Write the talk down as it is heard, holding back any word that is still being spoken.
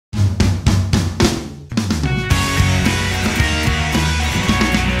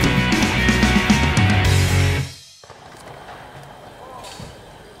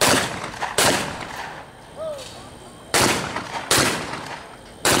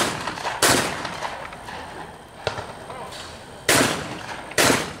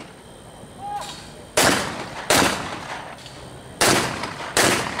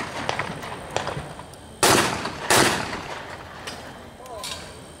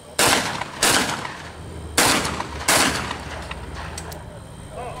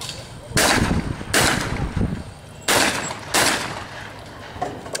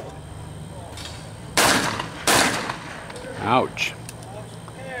Ouch.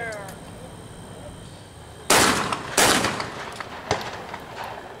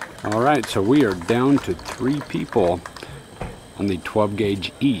 All right, so we are down to 3 people on the 12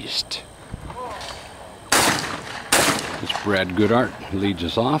 gauge East. It's Brad Goodart leads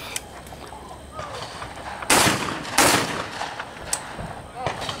us off.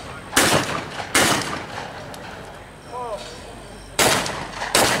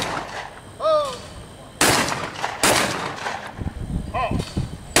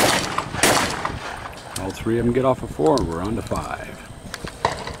 All 3 of them get off of 4. We're on to 5.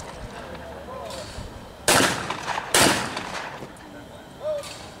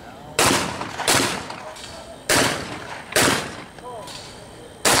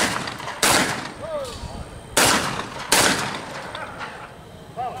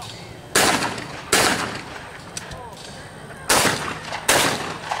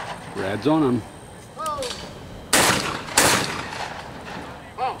 Brad's on him.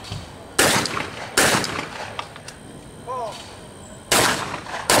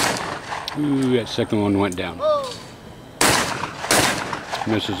 Ooh, that second one went down.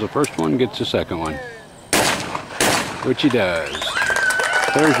 Misses the first one, gets the second one. Which he does.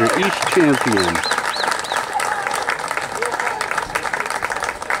 There's your East champion.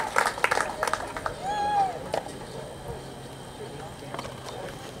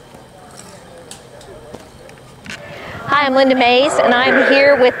 Hi, I'm Linda Mays, and I'm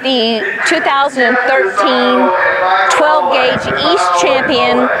here with the 2013 12-gauge East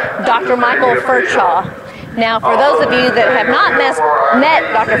champion, Dr. Michael Fertshaw. Now, for those of you that have not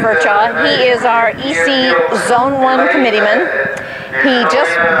met Dr. Fertshaw, he is our EC Zone 1 committeeman. He just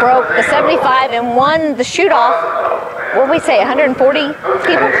broke the 75 and won the shoot-off. What did we say, 140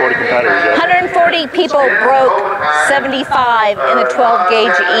 people? 140 competitors, yeah. 140 people broke 75 in the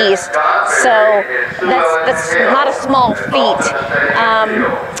 12-gauge East. So that's not a small feat.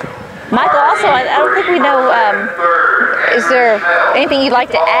 Michael, also, I don't think we know, is there anything you'd like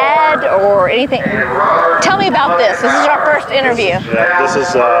to add or anything? Tell me about this. This is our first interview. Yeah, this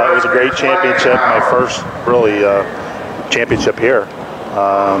is, it was a great championship, my first really championship here.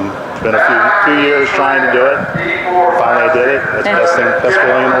 It's been a few years trying to do it. Finally I did it. It's the best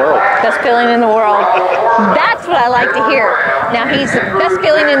feeling in the world. Best feeling in the world. That's what I like to hear. Now, he's the best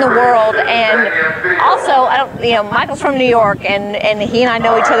feeling in the world, and also, Michael's from New York, and he and I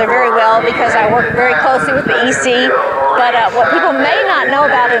know each other very well because I work very closely with the EC. But what people may not know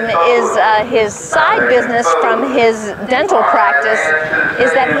about him is his side business from his dental practice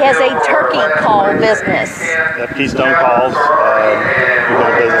is that he has a turkey call business. Yeah, Keystone Calls. We've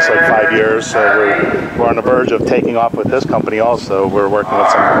been in business like 5 years, so we're on the verge of taking off with this company also. We're working with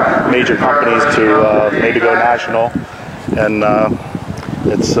some major companies to maybe go national, and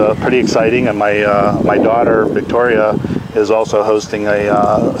it's pretty exciting. And my daughter, Victoria, is also hosting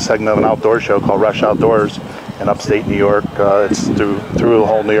a segment of an outdoor show called Rush Outdoors in upstate New York. It's through the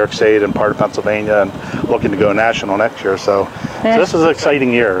whole New York State and part of Pennsylvania, and looking to go national next year. So this is an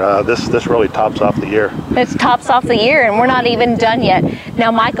exciting year. This really tops off the year. It tops off the year, and we're not even done yet.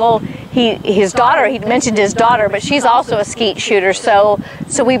 Now, Michael, his daughter, he mentioned his daughter, but she's also a skeet shooter. So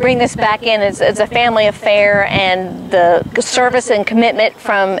we bring this back in. It's a family affair, and the service and commitment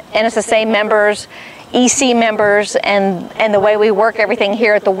from NSSA members, EC members, and the way we work everything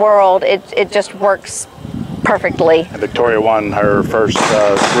here at the World, it just works perfectly. And Victoria won her first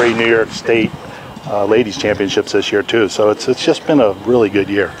 3 New York State ladies championships this year too. So it's just been a really good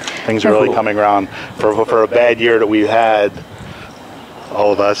year. Things are really coming around for a bad year that we had,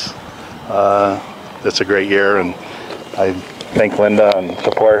 all of us. It's a great year, and I thank Linda and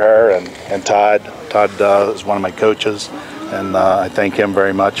support her, and Todd. Todd is one of my coaches, and I thank him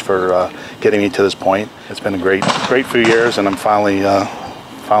very much for getting me to this point. It's been a great few years, and I'm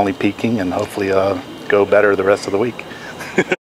finally peaking, and hopefully go better the rest of the week.